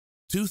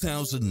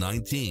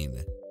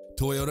2019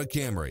 Toyota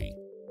Camry.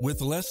 With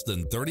less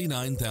than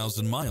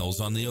 39,000 miles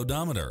on the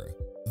odometer,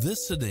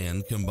 this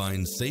sedan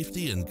combines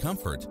safety and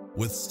comfort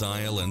with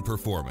style and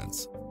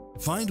performance.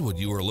 Find what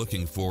you are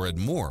looking for and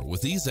more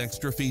with these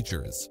extra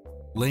features: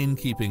 lane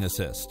keeping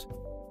assist,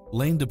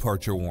 lane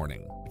departure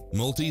warning,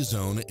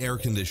 multi-zone air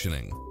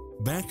conditioning,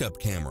 backup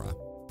camera,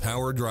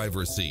 power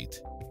driver seat,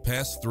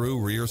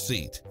 pass-through rear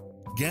seat,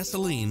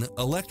 gasoline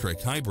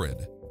electric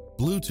hybrid,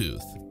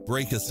 Bluetooth,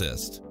 brake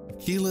assist,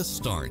 keyless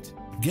start.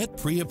 Get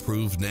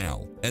pre-approved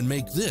now and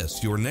make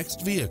this your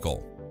next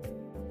vehicle.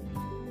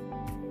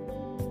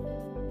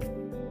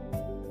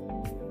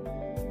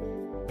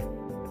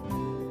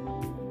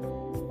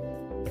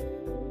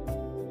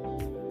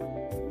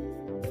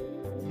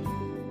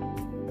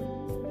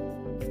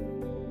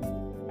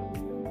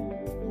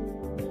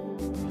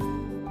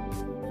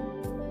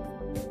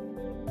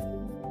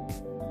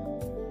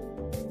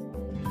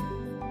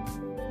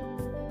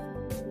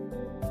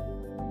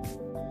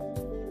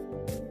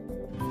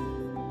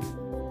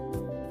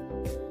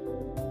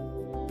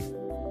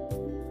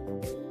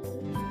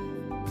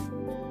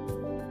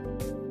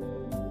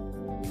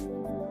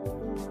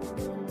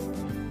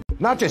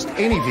 Not just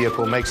any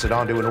vehicle makes it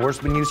onto an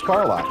Ourisman used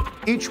car lot.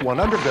 Each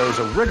one undergoes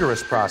a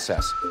rigorous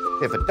process.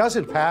 If it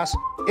doesn't pass,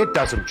 it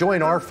doesn't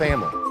join our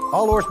family.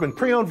 All Ourisman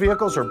pre-owned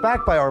vehicles are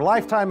backed by our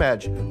Lifetime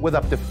Edge with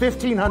up to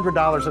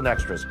 $1,500 in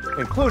extras,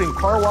 including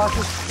car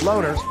washes,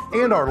 loaners,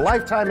 and our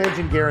Lifetime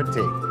Engine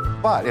Guarantee.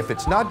 But if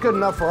it's not good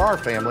enough for our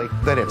family,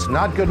 then it's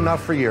not good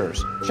enough for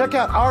yours. Check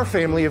out our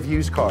family of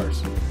used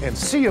cars and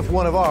see if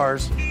one of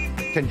ours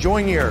can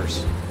join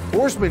yours.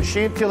 Ourisman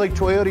Chantilly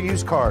Toyota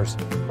used cars.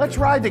 Let's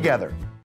ride together.